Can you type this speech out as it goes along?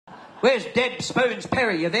Where's Deb Spoons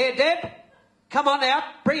Perry? You there, Deb? Come on out.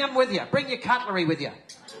 Bring them with you. Bring your cutlery with you.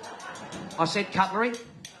 I said cutlery.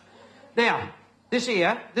 Now,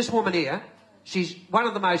 this woman here, she's one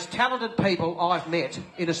of the most talented people I've met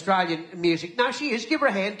in Australian music. No, she is. Give her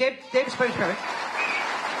a hand. Deb Spoons Perry.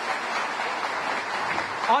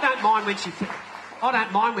 I don't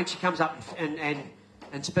mind when she comes up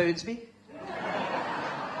and spoons me.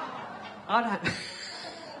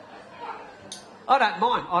 I don't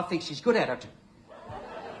mind. I think she's good at it.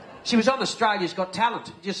 She was on Australia's Got Talent.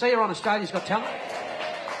 Did you see her on Australia's Got Talent?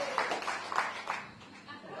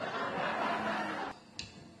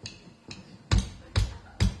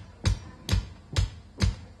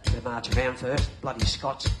 They march around first. Bloody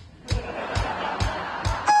Scots.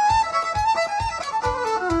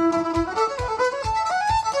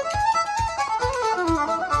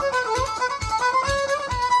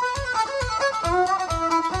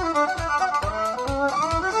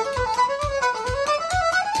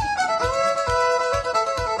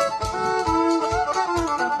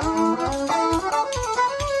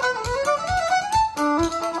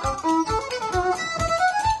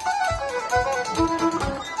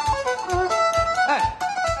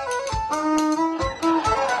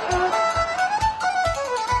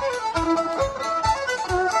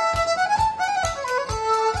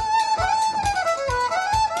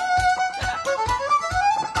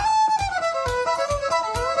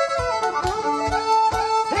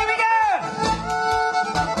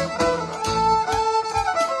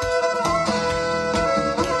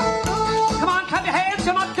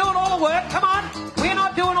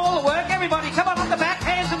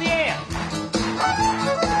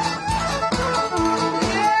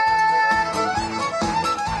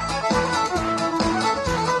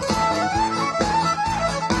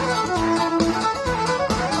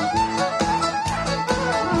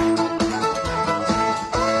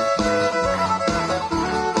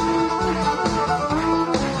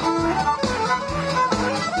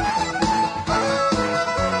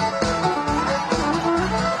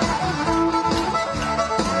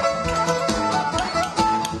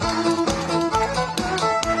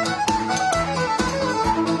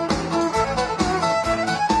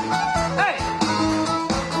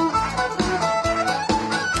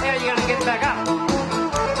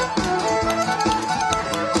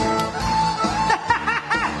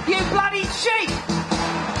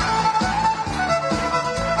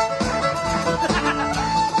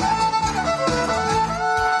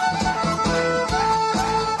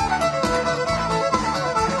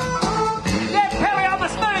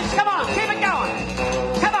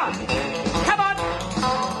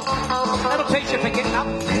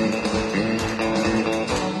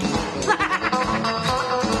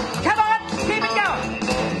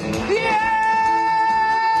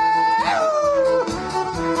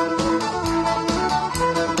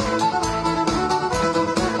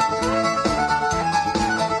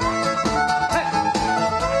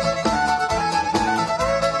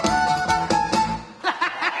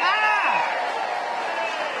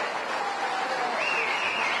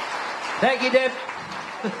 Thank you, Deb.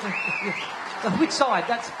 Which side?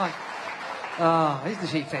 That side. Oh, isn't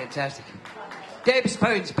she fantastic? Deb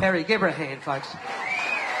Spoons Perry. Give her a hand, folks.